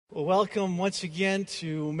Well, welcome once again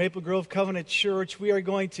to Maple Grove Covenant Church. We are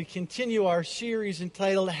going to continue our series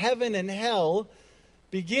entitled Heaven and Hell,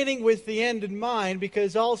 beginning with the end in mind,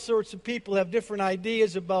 because all sorts of people have different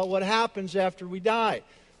ideas about what happens after we die.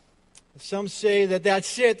 Some say that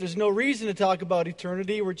that's it. There's no reason to talk about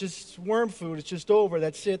eternity. We're just worm food. It's just over.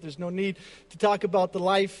 That's it. There's no need to talk about the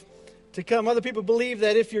life to come. Other people believe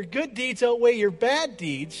that if your good deeds outweigh your bad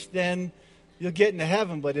deeds, then you'll get into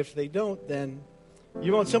heaven. But if they don't, then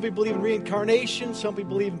you won't. Some people believe in reincarnation. Some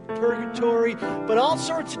people believe in purgatory. But all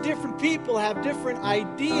sorts of different people have different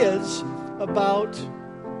ideas about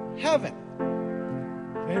heaven.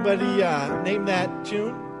 Anybody name that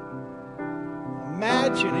tune?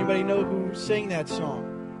 Imagine. Anybody know who sang that song?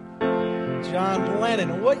 John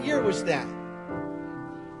Lennon. And what year was that?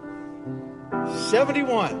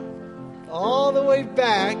 71. All the way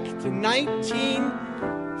back to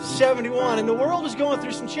 1971. And the world was going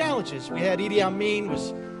through some challenges. We had Idi Amin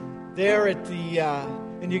was there at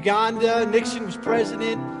in Uganda. Nixon was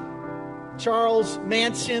president. Charles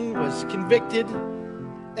Manson was convicted.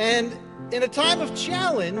 And in a time of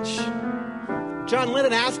challenge, John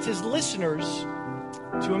Lennon asked his listeners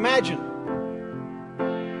to imagine.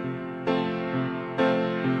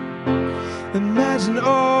 Imagine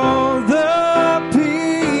all the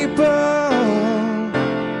people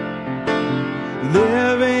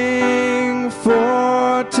living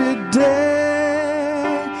for today.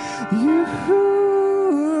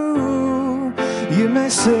 You may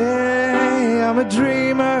say I'm a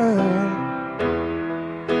dreamer,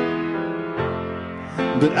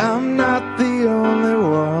 but I'm not the only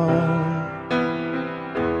one.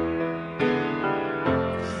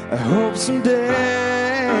 I hope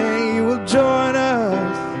someday you will join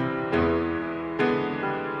us,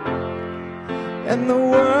 and the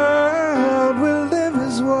world will live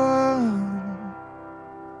as one.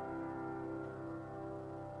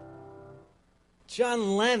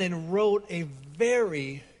 John Lennon wrote a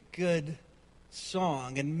very good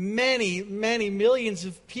song, and many, many millions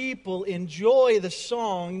of people enjoy the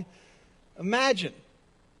song Imagine,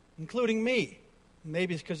 including me.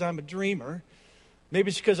 Maybe it's because I'm a dreamer. Maybe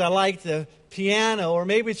it's because I like the piano, or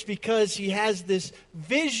maybe it's because he has this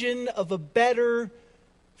vision of a better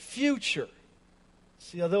future.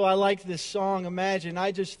 See, although I like this song, Imagine,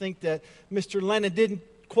 I just think that Mr. Lennon didn't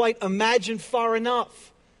quite imagine far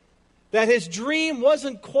enough. That his dream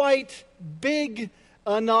wasn't quite big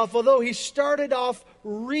enough. Although he started off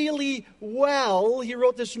really well, he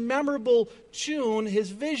wrote this memorable tune, his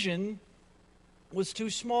vision was too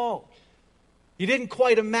small. He didn't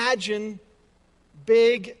quite imagine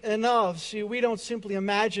big enough. See, we don't simply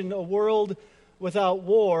imagine a world without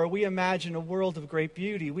war. We imagine a world of great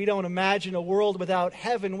beauty. We don't imagine a world without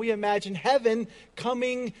heaven. We imagine heaven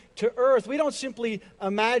coming to earth. We don't simply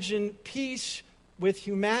imagine peace with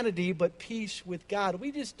humanity, but peace with God.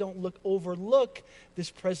 We just don't overlook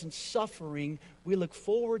this present suffering. We look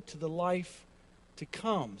forward to the life to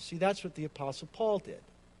come. See, that's what the Apostle Paul did.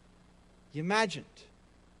 He imagined.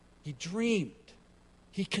 He dreamed.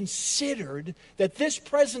 He considered that this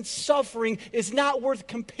present suffering is not worth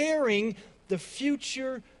comparing the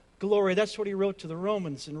future glory. That's what he wrote to the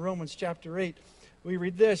Romans in Romans chapter 8. We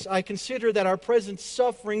read this: I consider that our present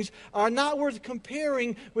sufferings are not worth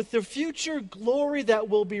comparing with the future glory that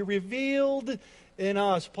will be revealed in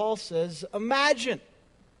us. Paul says, imagine,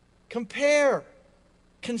 compare,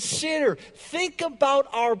 consider, think about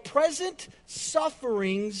our present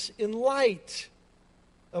sufferings in light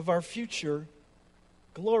of our future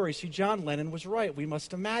glory. See, John Lennon was right. We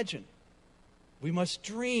must imagine. We must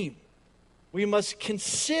dream. We must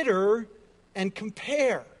consider and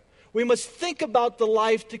compare. We must think about the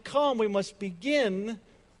life to come. We must begin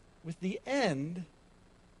with the end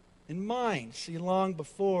in mind. See, long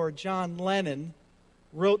before John Lennon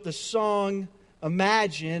wrote the song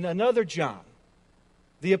Imagine, another John,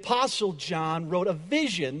 the Apostle John, wrote a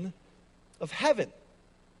vision of heaven.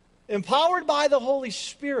 Empowered by the Holy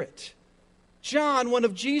Spirit, John, one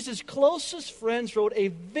of Jesus' closest friends, wrote a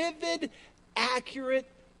vivid, accurate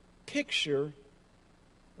picture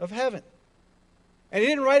of heaven. And he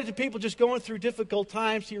didn't write it to people just going through difficult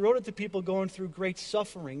times. He wrote it to people going through great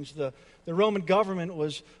sufferings. The Roman government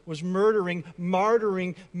was murdering,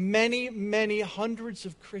 martyring many, many hundreds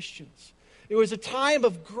of Christians. It was a time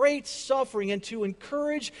of great suffering, and to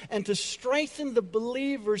encourage and to strengthen the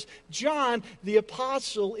believers, John, the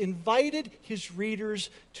apostle, invited his readers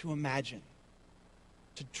to imagine,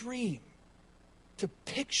 to dream, to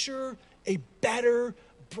picture a better,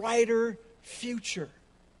 brighter future.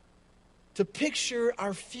 To picture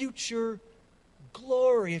our future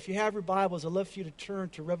glory. If you have your Bibles, I'd love for you to turn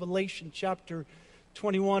to Revelation chapter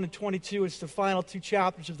 21 and 22. It's the final two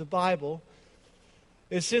chapters of the Bible.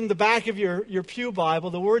 It's in the back of your pew Bible.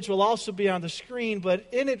 The words will also be on the screen, but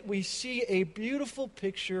in it we see a beautiful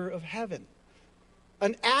picture of heaven.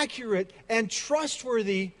 An accurate and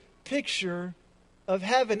trustworthy picture of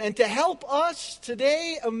heaven. And to help us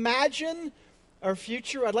today imagine our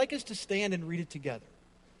future, I'd like us to stand and read it together.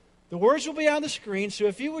 The words will be on the screen, so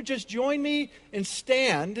if you would just join me and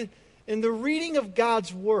stand in the reading of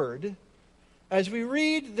God's Word as we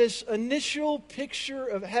read this initial picture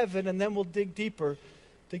of heaven, and then we'll dig deeper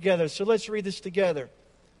together. So let's read this together.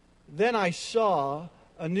 Then I saw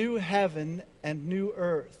a new heaven and new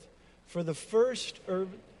earth, for the first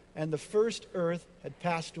earth had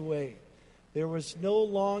passed away. There was no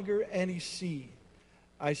longer any sea.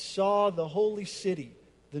 I saw the holy city,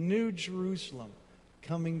 the new Jerusalem,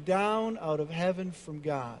 coming down out of heaven from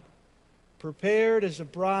God, prepared as a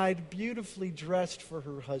bride beautifully dressed for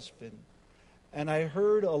her husband. And I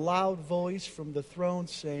heard a loud voice from the throne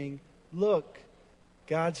saying, "Look,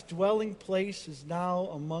 God's dwelling place is now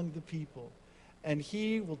among the people, and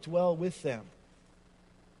He will dwell with them.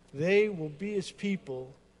 They will be His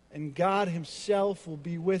people, and God Himself will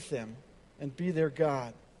be with them and be their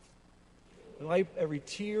God. Wipe every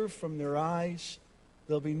tear from their eyes.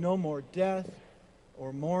 There'll be no more death,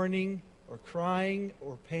 or mourning, or crying,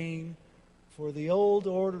 or pain, for the old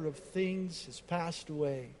order of things has passed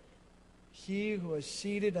away." He who is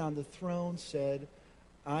seated on the throne said,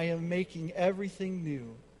 "I am making everything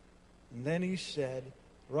new." And then He said,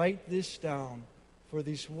 "Write this down, for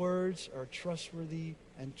these words are trustworthy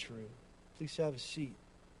and true." Please have a seat.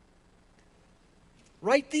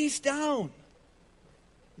 Write these down.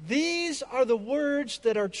 These are the words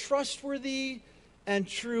that are trustworthy and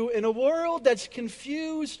true. In a world that's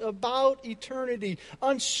confused about eternity,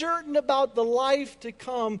 uncertain about the life to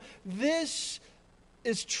come, this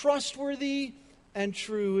is trustworthy and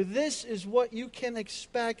true. This is what you can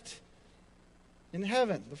expect in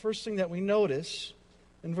heaven. The first thing that we notice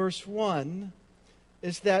in verse 1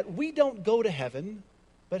 is that we don't go to heaven,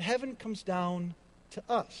 but heaven comes down to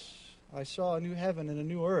us. I saw a new heaven and a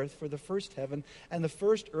new earth, for the first heaven and the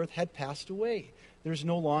first earth had passed away. There's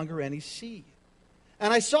no longer any sea.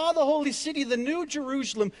 And I saw the holy city, the new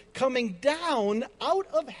Jerusalem, coming down out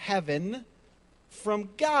of heaven from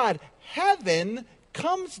God. Heaven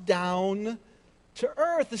comes down to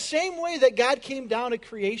earth. The same way that God came down at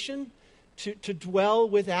creation to dwell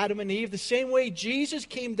with Adam and Eve, the same way Jesus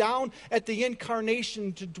came down at the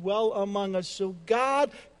incarnation to dwell among us. So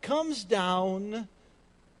God comes down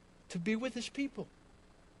to be with His people.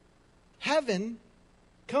 Heaven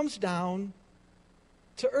comes down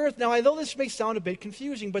to earth. Now, I know this may sound a bit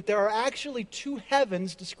confusing, but there are actually two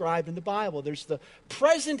heavens described in the Bible. There's the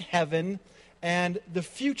present heaven and the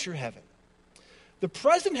future heaven. The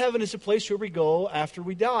present heaven is a place where we go after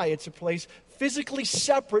we die. It's a place physically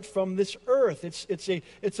separate from this earth. It's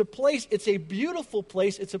a place, it's a beautiful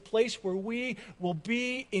place. It's a place where we will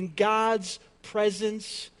be in God's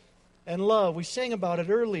presence and love. We sang about it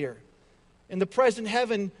earlier. In the present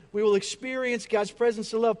heaven, we will experience God's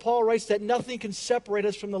presence and love. Paul writes that nothing can separate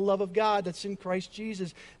us from the love of God that's in Christ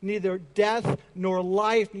Jesus. Neither death nor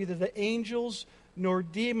life, neither the angels nor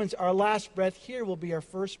demons. Our last breath here will be our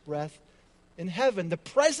first breath in heaven. The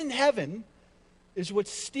present heaven is what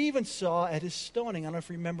Stephen saw at his stoning. I don't know if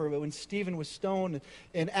you remember, but when Stephen was stoned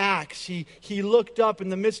in Acts, he looked up in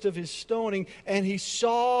the midst of his stoning and he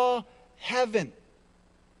saw heaven.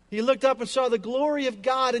 He looked up and saw the glory of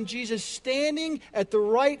God and Jesus standing at the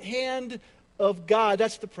right hand of God.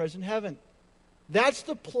 That's the present heaven. That's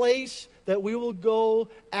the place that we will go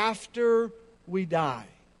after we die.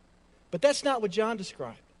 But that's not what John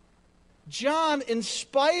described. John,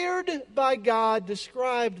 inspired by God,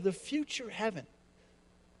 described the future heaven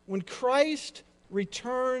when Christ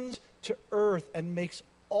returns to earth and makes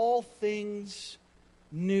all things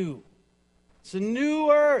new. It's a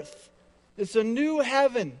new earth. It's a new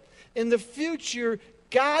heaven. In the future,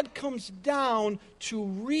 God comes down to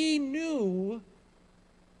renew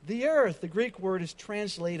the earth. The Greek word is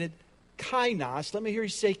translated kainos. Let me hear you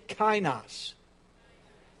say kainos.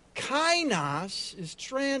 Kainos is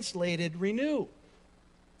translated renew,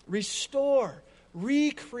 restore,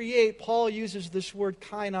 recreate. Paul uses this word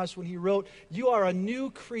kainos when he wrote, "You are a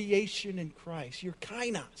new creation in Christ." You're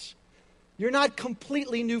kainos. You're not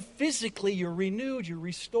completely new physically. You're renewed, you're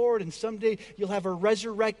restored, and someday you'll have a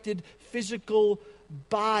resurrected physical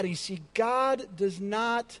body. See, God does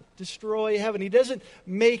not destroy heaven. He doesn't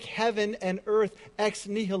make heaven and earth ex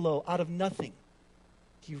nihilo, out of nothing.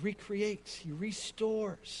 He recreates, He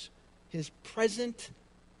restores His present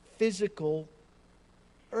physical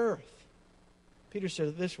earth. Peter said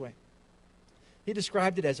it this way. He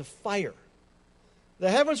described it as a fire. The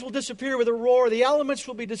heavens will disappear with a roar, the elements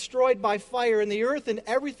will be destroyed by fire, and the earth and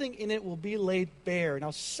everything in it will be laid bare. Now,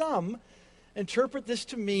 some interpret this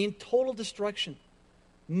to mean total destruction.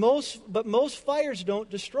 But most fires don't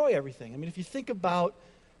destroy everything. I mean, if you think about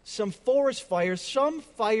some forest fires, some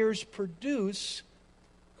fires produce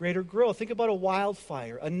greater growth. Think about a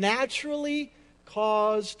wildfire. A naturally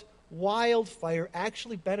caused wildfire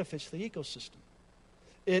actually benefits the ecosystem.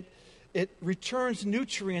 It returns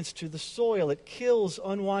nutrients to the soil. It kills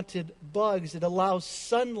unwanted bugs. It allows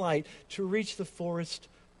sunlight to reach the forest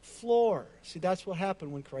floor. See, that's what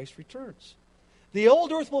happened when Christ returns. The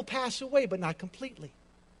old earth will pass away, but not completely.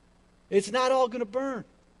 It's not all going to burn.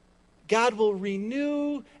 God will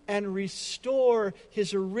renew and restore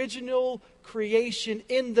his original creation.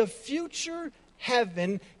 In the future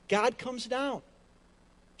heaven, God comes down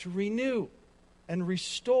to renew and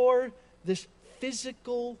restore this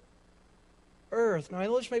physical earth. Now, I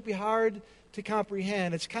know this might be hard to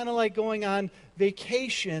comprehend. It's kind of like going on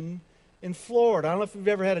vacation in Florida. I don't know if you've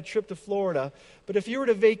ever had a trip to Florida, but if you were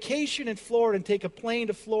to vacation in Florida and take a plane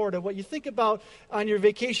to Florida, what you think about on your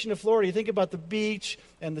vacation to Florida, you think about the beach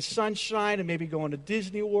and the sunshine and maybe going to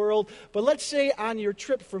Disney World. But let's say on your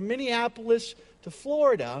trip from Minneapolis to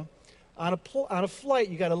Florida, on a flight,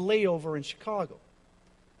 you got a layover in Chicago.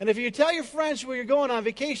 And if you tell your friends where you're going on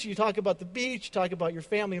vacation, you talk about the beach, you talk about your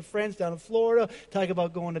family and friends down in Florida, talk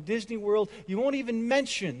about going to Disney World, you won't even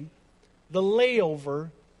mention the layover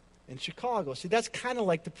in Chicago. See, that's kind of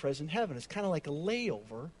like the present heaven. It's kind of like a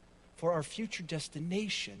layover for our future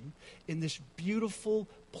destination in this beautiful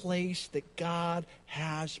place that God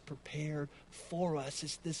has prepared for us.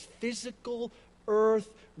 It's this physical earth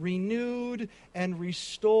renewed and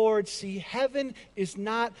restored. See, heaven is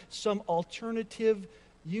not some alternative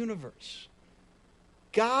universe.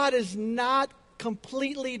 God is not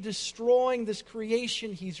completely destroying this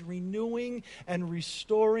creation. He's renewing and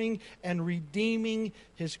restoring and redeeming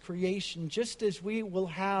his creation. Just as we will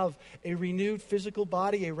have a renewed physical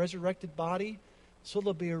body, a resurrected body, so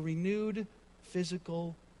there'll be a renewed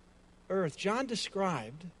physical earth. John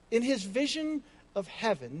described in his vision of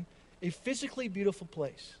heaven a physically beautiful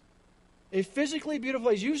place. A physically beautiful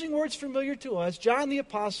place. Using words familiar to us, John the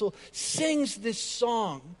Apostle sings this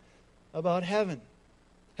song about heaven.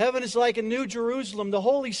 Heaven is like a new Jerusalem, the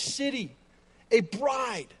holy city, a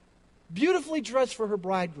bride, beautifully dressed for her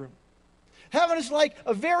bridegroom. Heaven is like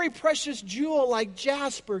a very precious jewel, like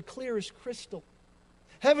jasper, clear as crystal.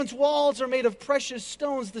 Heaven's walls are made of precious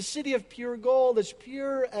stones, the city of pure gold, as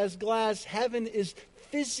pure as glass. Heaven is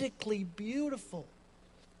physically beautiful.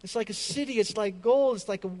 It's like a city, it's like gold, it's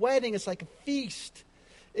like a wedding, it's like a feast.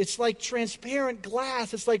 It's like transparent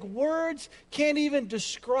glass. It's like words can't even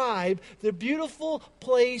describe the beautiful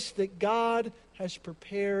place that God has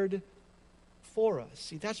prepared for us.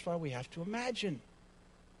 See, that's why we have to imagine.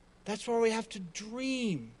 That's why we have to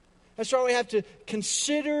dream. That's why we have to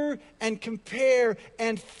consider and compare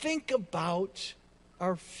and think about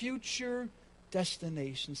our future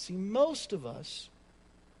destination. See, most of us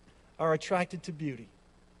are attracted to beauty.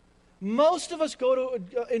 Most of us go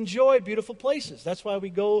to enjoy beautiful places. That's why we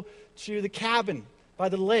go to the cabin by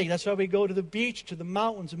the lake. That's why we go to the beach, to the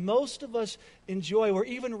mountains. Most of us enjoy, we're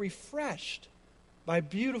even refreshed by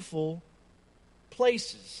beautiful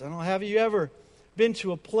places. I don't know, have you ever been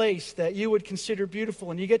to a place that you would consider beautiful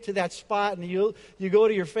and you get to that spot and you go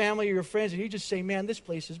to your family or your friends and you just say, man, this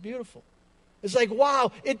place is beautiful. It's like,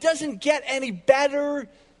 wow, it doesn't get any better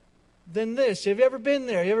than this. Have you ever been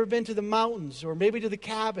there? Have you ever been to the mountains or maybe to the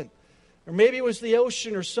cabin? Or maybe it was the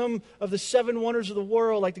ocean or some of the seven wonders of the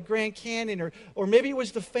world like the Grand Canyon, or maybe it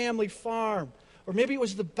was the family farm, or maybe it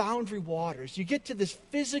was the Boundary Waters. You get to this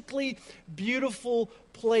physically beautiful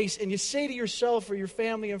place and you say to yourself or your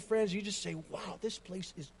family and friends, you just say, wow, this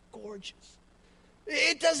place is gorgeous.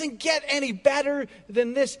 It doesn't get any better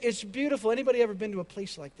than this. It's beautiful. Anybody ever been to a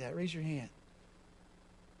place like that? Raise your hand.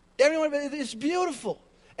 Everyone, it's beautiful.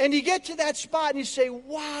 And you get to that spot and you say,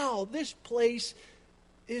 wow, this place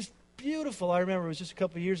is beautiful. I remember it was just a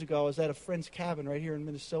couple of years ago. I was at a friend's cabin right here in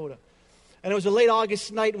Minnesota. And it was a late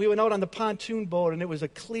August night. We went out on the pontoon boat, and it was a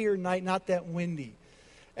clear night, not that windy.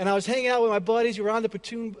 And I was hanging out with my buddies. We were on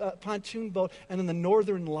the pontoon boat, and then the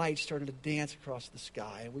northern lights started to dance across the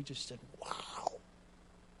sky. And we just said, wow,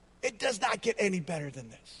 it does not get any better than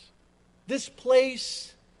this. This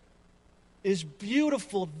place is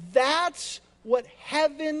beautiful. That's what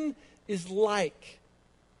heaven is like,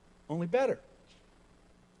 only better.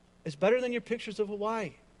 It's better than your pictures of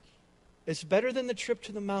Hawaii. It's better than the trip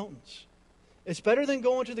to the mountains. It's better than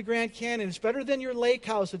going to the Grand Canyon. It's better than your lake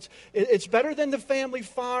house. It's better than the family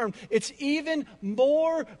farm. It's even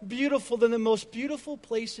more beautiful than the most beautiful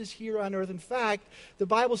places here on earth. In fact, the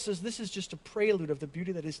Bible says this is just a prelude of the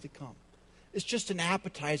beauty that is to come. It's just an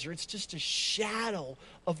appetizer. It's just a shadow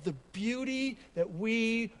of the beauty that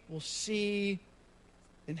we will see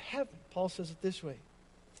in heaven. Paul says it this way.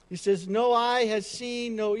 He says, no eye has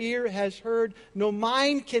seen, no ear has heard, no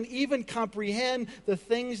mind can even comprehend the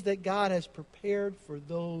things that God has prepared for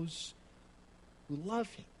those who love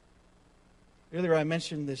Him. Earlier I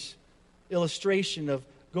mentioned this illustration of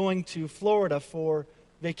going to Florida for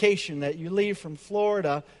vacation, that you leave from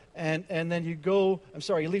Florida and then you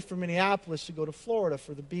leave from Minneapolis to go to Florida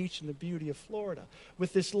for the beach and the beauty of Florida,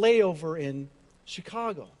 with this layover in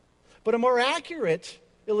Chicago. But a more accurate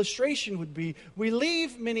illustration would be, we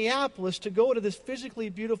leave Minneapolis to go to this physically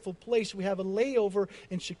beautiful place. We have a layover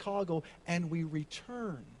in Chicago, and we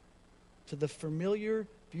return to the familiar,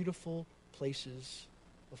 beautiful places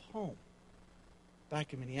of home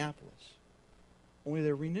back in Minneapolis. Only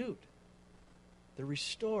they're renewed. They're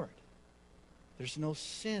restored. There's no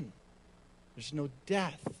sin. There's no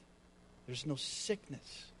death. There's no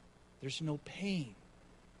sickness. There's no pain.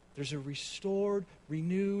 There's a restored,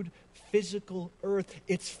 renewed, physical earth.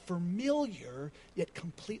 It's familiar, yet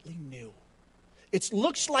completely new. It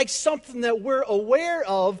looks like something that we're aware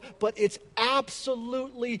of, but it's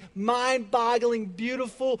absolutely mind-boggling,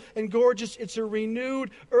 beautiful, and gorgeous. It's a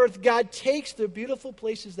renewed earth. God takes the beautiful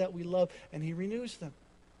places that we love, and He renews them.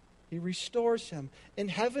 He restores them. In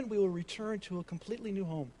heaven, we will return to a completely new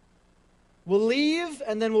home. We'll leave,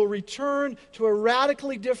 and then we'll return to a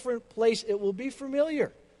radically different place. It will be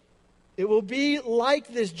familiar. It will be like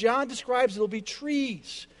this. John describes it'll be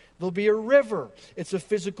trees. There'll be a river. It's a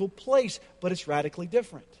physical place, but it's radically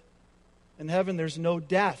different. In heaven, there's no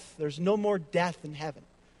death. There's no more death in heaven.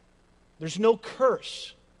 There's no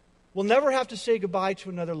curse. We'll never have to say goodbye to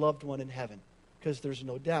another loved one in heaven because there's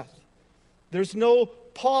no death. There's no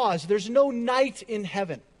pause. There's no night in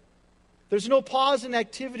heaven. There's no pause in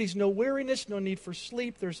activities, no weariness, no need for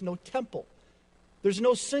sleep. There's no temple. There's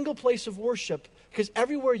no single place of worship, because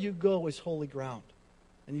everywhere you go is holy ground,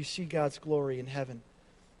 and you see God's glory in heaven.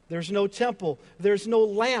 There's no temple. There's no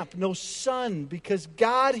lamp, no sun, because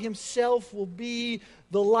God Himself will be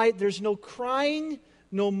the light. There's no crying,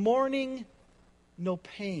 no mourning, no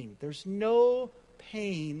pain. There's no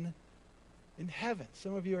pain in heaven.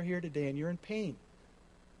 Some of you are here today, and you're in pain.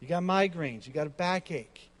 You got migraines. You got a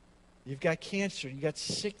backache. You've got cancer. You got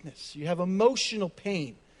sickness. You have emotional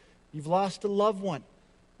pain. You've lost a loved one.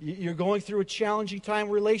 You're going through a challenging time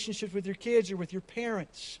in relationships with your kids or with your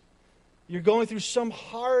parents. You're going through some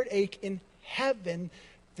heartache. In heaven,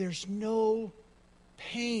 there's no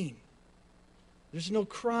pain. There's no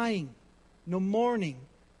crying, no mourning,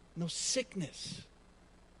 no sickness,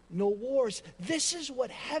 no wars. This is what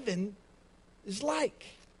heaven is like.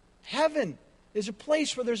 Heaven is a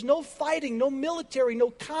place where there's no fighting, no military,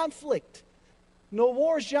 no conflict. No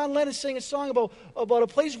wars. John Lennon sang a song about a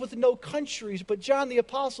place with no countries, but John the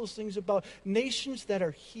Apostle sings about nations that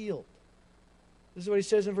are healed. This is what he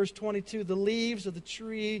says in verse 22. The leaves of the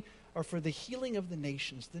tree are for the healing of the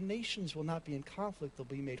nations. The nations will not be in conflict. They'll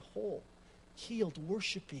be made whole, healed,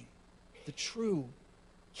 worshiping the true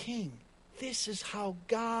King. This is how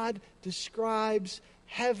God describes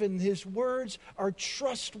heaven. His words are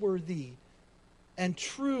trustworthy and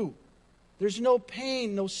true. There's no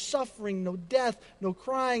pain, no suffering, no death, no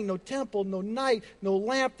crying, no temple, no night, no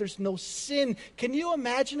lamp. There's no sin. Can you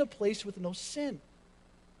imagine a place with no sin?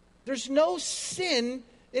 There's no sin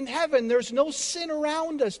in heaven. There's no sin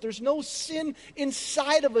around us. There's no sin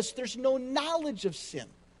inside of us. There's no knowledge of sin.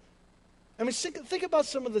 I mean, think about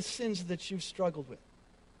some of the sins that you've struggled with.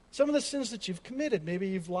 Some of the sins that you've committed. Maybe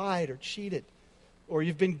you've lied or cheated, or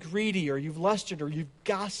you've been greedy, or you've lusted, or you've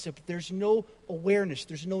gossiped. There's no awareness.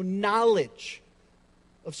 There's no knowledge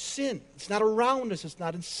of sin. It's not around us. It's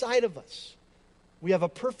not inside of us. We have a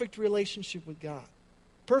perfect relationship with God.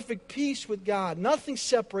 Perfect peace with God. Nothing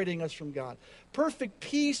separating us from God. Perfect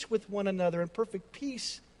peace with one another, and perfect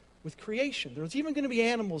peace with creation. There's even going to be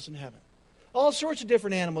animals in heaven. All sorts of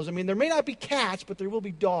different animals. I mean, there may not be cats, but there will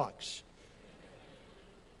be dogs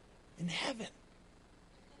in heaven.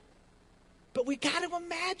 But we got to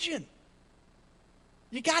imagine.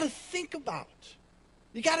 You got to think about.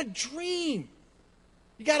 You got to dream.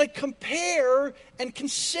 You got to compare and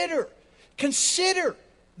consider. Consider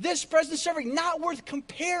this present suffering not worth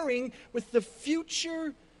comparing with the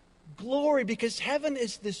future glory, because heaven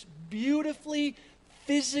is this beautifully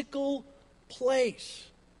physical place.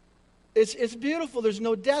 It's beautiful. There's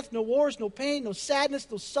no death, no wars, no pain, no sadness,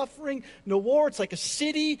 no suffering, no war. It's like a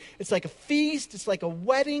city. It's like a feast. It's like a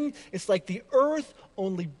wedding. It's like the earth,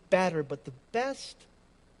 only better. But the best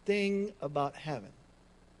thing about heaven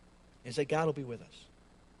is that God will be with us.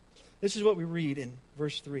 This is what we read in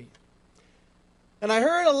verse 3. And I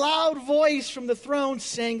heard a loud voice from the throne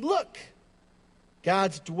saying, "Look,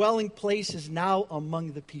 God's dwelling place is now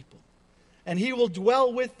among the people. And he will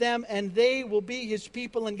dwell with them, and they will be his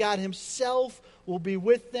people, and God himself will be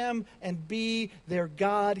with them and be their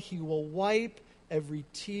God. He will wipe every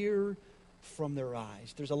tear from their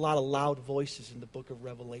eyes." There's a lot of loud voices in the book of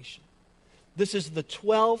Revelation. This is the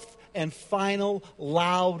 12th and final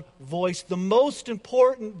loud voice, the most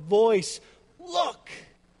important voice. Look,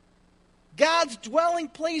 God's dwelling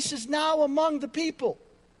place is now among the people,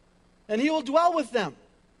 and he will dwell with them.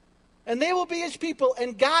 And they will be his people,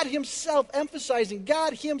 and God himself, emphasizing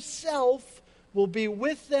God himself, will be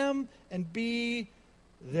with them and be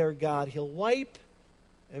their God. He'll wipe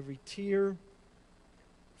every tear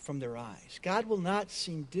from their eyes. God will not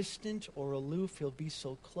seem distant or aloof. He'll be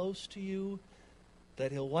so close to you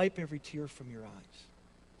that he'll wipe every tear from your eyes.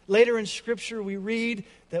 Later in Scripture, we read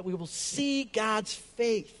that we will see God's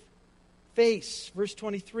face. Verse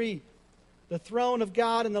 23. The throne of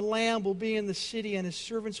God and the Lamb will be in the city, and his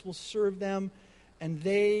servants will serve them, and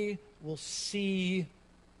they will see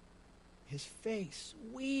his face.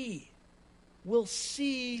 We will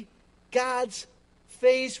see God's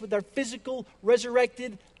face with our physical,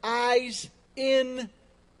 resurrected eyes in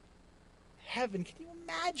heaven. Can you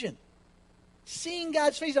imagine seeing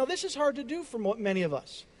God's face? Now, this is hard to do for many of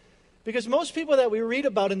us, because most people that we read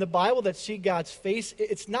about in the Bible that see God's face,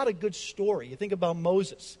 it's not a good story. You think about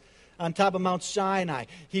Moses on top of Mount Sinai.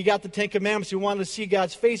 He got the Ten Commandments. He wanted to see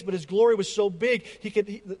God's face, but his glory was so big,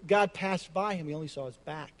 God passed by him. He only saw his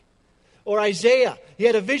back. Or Isaiah, he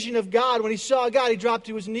had a vision of God. When he saw God, he dropped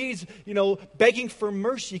to his knees, begging for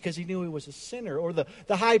mercy because he knew he was a sinner. Or the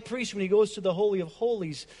high priest, when he goes to the Holy of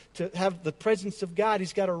Holies to have the presence of God,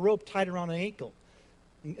 he's got a rope tied around an ankle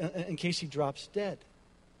in case he drops dead.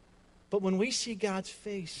 But when we see God's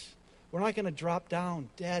face, we're not going to drop down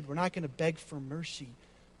dead. We're not going to beg for mercy.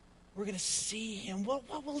 We're going to see him.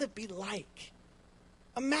 What will it be like?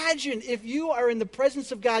 Imagine if you are in the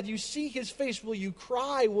presence of God, you see his face. Will you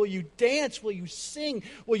cry? Will you dance? Will you sing?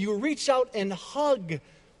 Will you reach out and hug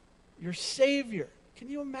your Savior? Can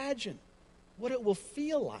you imagine what it will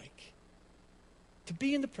feel like to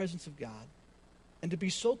be in the presence of God and to be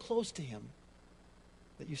so close to him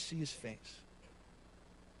that you see his face?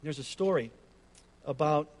 There's a story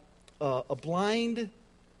about there's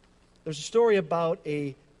a story about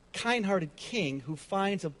a kind-hearted king who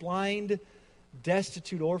finds a blind,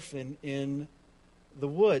 destitute orphan in the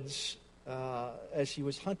woods as he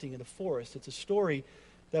was hunting in the forest. It's a story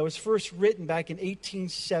that was first written back in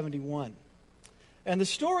 1871. And the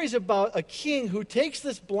story is about a king who takes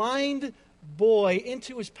this blind boy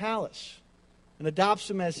into his palace and adopts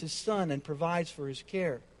him as his son and provides for his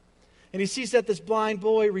care. And he sees that this blind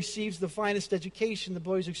boy receives the finest education. The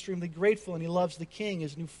boy is extremely grateful, and he loves the king,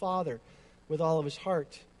 his new father, with all of his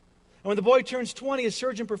heart. And when the boy turns 20, a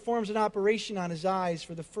surgeon performs an operation on his eyes.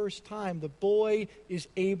 For the first time, the boy is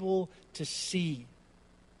able to see.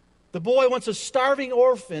 The boy, once a starving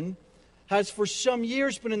orphan, has for some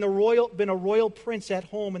years been a royal prince at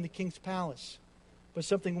home in the king's palace. But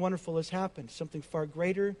something wonderful has happened, something far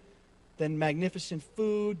greater than magnificent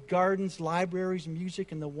food, gardens, libraries,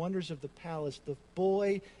 music, and the wonders of the palace. The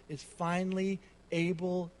boy is finally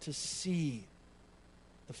able to see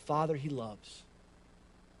the Father he loves.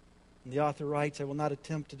 And the author writes, "I will not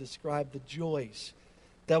attempt to describe the joys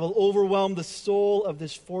that will overwhelm the soul of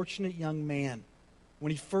this fortunate young man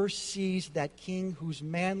when he first sees that king whose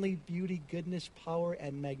manly beauty, goodness, power,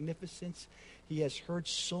 and magnificence he has heard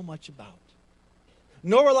so much about.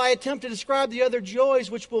 Nor will I attempt to describe the other joys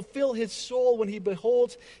which will fill his soul when he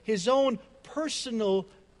beholds his own personal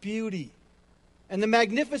beauty and the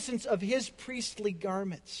magnificence of his priestly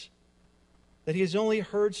garments that he has only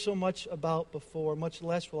heard so much about before. Much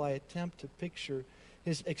less will I attempt to picture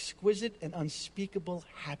his exquisite and unspeakable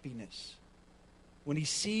happiness when he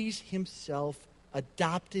sees himself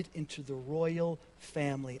adopted into the royal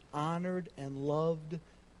family, honored and loved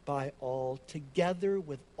by all, together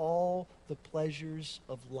with all the pleasures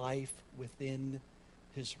of life within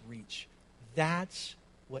his reach." That's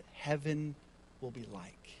what heaven will be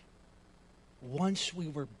like. Once we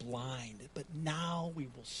were blind, but now we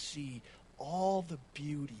will see all the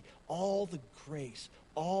beauty, all the grace,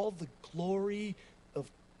 all the glory of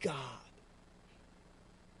God.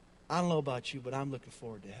 I don't know about you, but I'm looking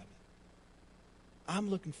forward to heaven. I'm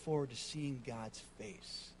looking forward to seeing God's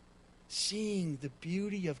face, seeing the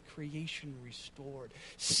beauty of creation restored,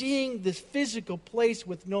 seeing this physical place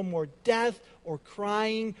with no more death or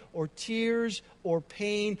crying or tears or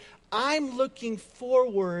pain. I'm looking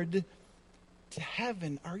forward to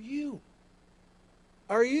heaven. Are you?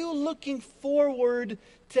 Are you looking forward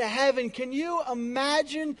to heaven? Can you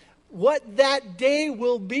imagine what that day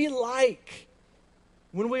will be like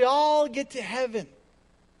when we all get to heaven?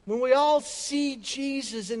 When we all see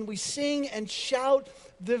Jesus and we sing and shout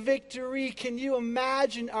the victory, can you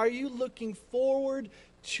imagine? Are you looking forward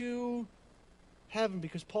to heaven?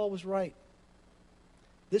 Because Paul was right.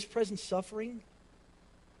 This present suffering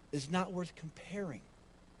is not worth comparing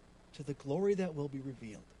to the glory that will be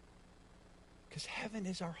revealed. Because heaven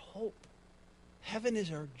is our hope. Heaven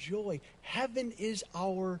is our joy. Heaven is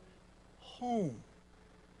our home.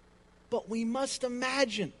 But we must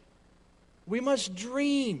imagine. We must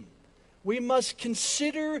dream. We must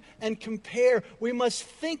consider and compare. We must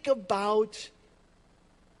think about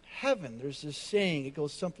heaven. There's this saying, it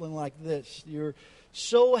goes something like this: you're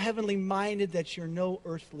so heavenly minded that you're no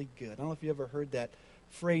earthly good. I don't know if you ever heard that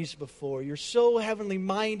phrase before. You're so heavenly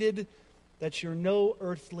minded that you're no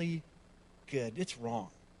earthly good. It's wrong.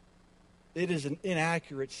 It is an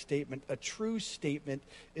inaccurate statement. A true statement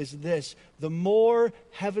is this: the more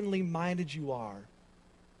heavenly minded you are,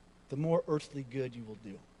 the more earthly good you will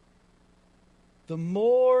do. The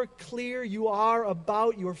more clear you are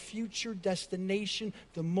about your future destination,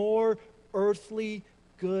 the more earthly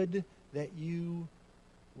good that you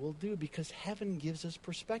will do. Because heaven gives us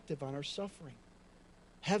perspective on our suffering.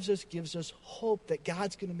 Heaven gives us hope that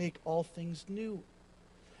God's going to make all things new.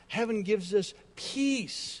 Heaven gives us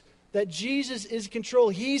peace that Jesus is in control.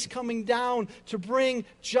 He's coming down to bring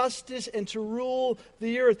justice and to rule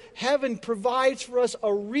the earth. Heaven provides for us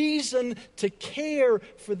a reason to care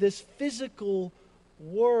for this physical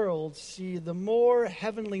world. See, the more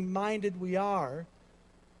heavenly minded we are,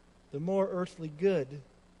 the more earthly good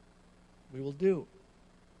we will do.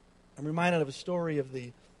 I'm reminded of a story of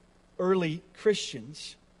the early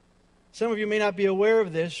Christians. Some of you may not be aware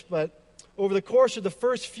of this, but over the course of the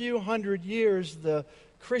first few hundred years, the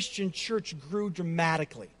Christian church grew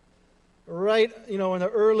dramatically. Right, in the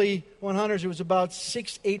early 100s, it was about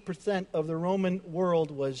 6-8% of the Roman world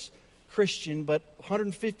was Christian, but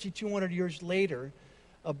 150, 200 years later,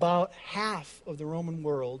 about half of the Roman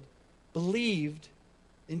world believed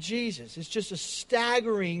in Jesus. It's just a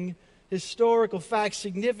staggering historical fact,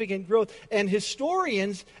 significant growth. And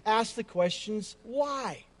historians ask the questions,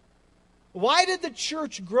 why? Why did the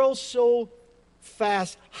church grow so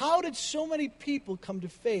fast? How did so many people come to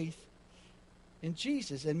faith in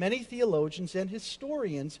Jesus? And many theologians and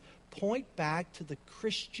historians point back to the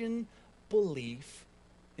Christian belief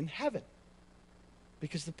in heaven.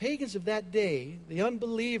 Because the pagans of that day, the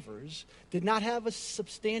unbelievers, did not have a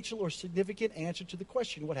substantial or significant answer to the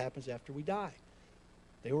question, what happens after we die?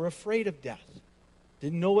 They were afraid of death.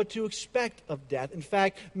 Didn't know what to expect of death. In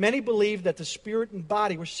fact, many believed that the spirit and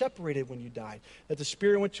body were separated when you died. That the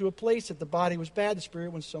spirit went to a place, that the body was bad, the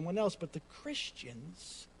spirit went somewhere else. But the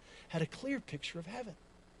Christians had a clear picture of heaven.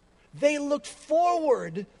 They looked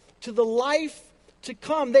forward to the life to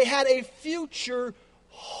come. They had a future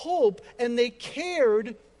hope, and they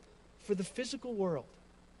cared for the physical world.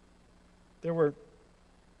 There were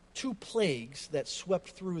 2 plagues that swept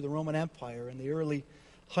through the Roman Empire in the early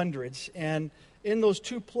hundreds, and in those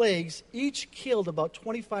 2 plagues, each killed about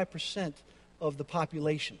 25% of the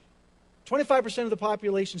population. 25% of the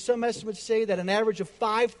population. Some estimates say that an average of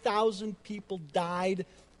 5,000 people died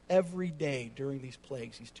every day during these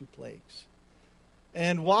plagues, these 2 plagues.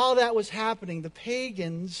 And while that was happening, the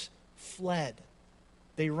pagans fled.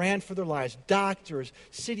 They ran for their lives. Doctors,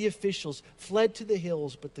 city officials fled to the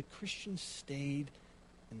hills, but the Christians stayed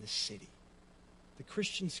in the city. The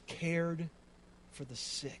Christians cared for the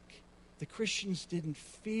sick. The Christians didn't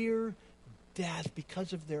fear death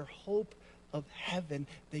because of their hope of heaven.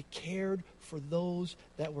 They cared for those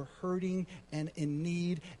that were hurting and in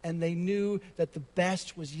need, and they knew that the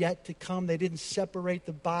best was yet to come. They didn't separate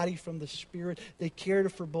the body from the spirit. They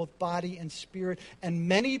cared for both body and spirit. And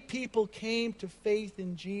many people came to faith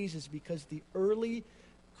in Jesus because the early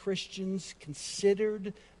Christians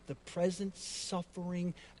considered the present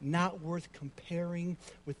suffering not worth comparing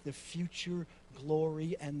with the future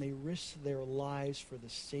glory, and they risked their lives for the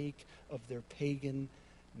sake of their pagan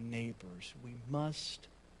neighbors. We must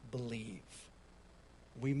believe.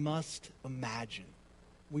 We must imagine.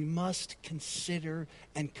 We must consider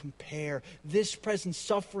and compare this present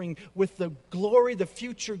suffering with the glory, the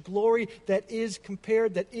future glory that is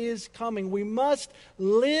compared, that is coming. We must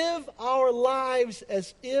live our lives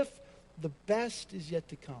as if the best is yet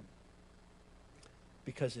to come.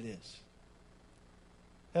 because it is.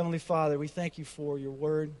 Heavenly Father, we thank you for your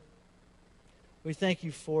word. We thank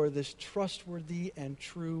you for this trustworthy and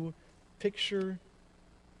true picture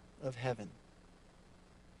of heaven.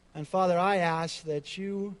 And Father, I ask that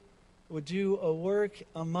you would do a work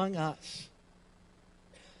among us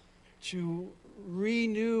to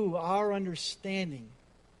renew our understanding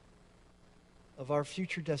of our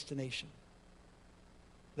future destination.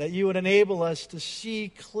 That you would enable us to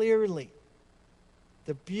see clearly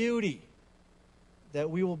the beauty that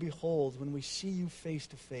we will behold when we see you face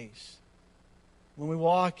to face. When we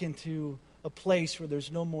walk into a place where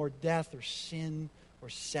there's no more death or sin or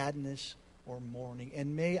sadness or mourning.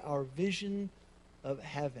 And may our vision of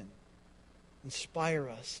heaven inspire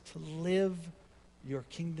us to live your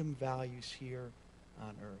kingdom values here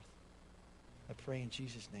on earth. I pray in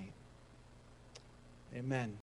Jesus' name. Amen.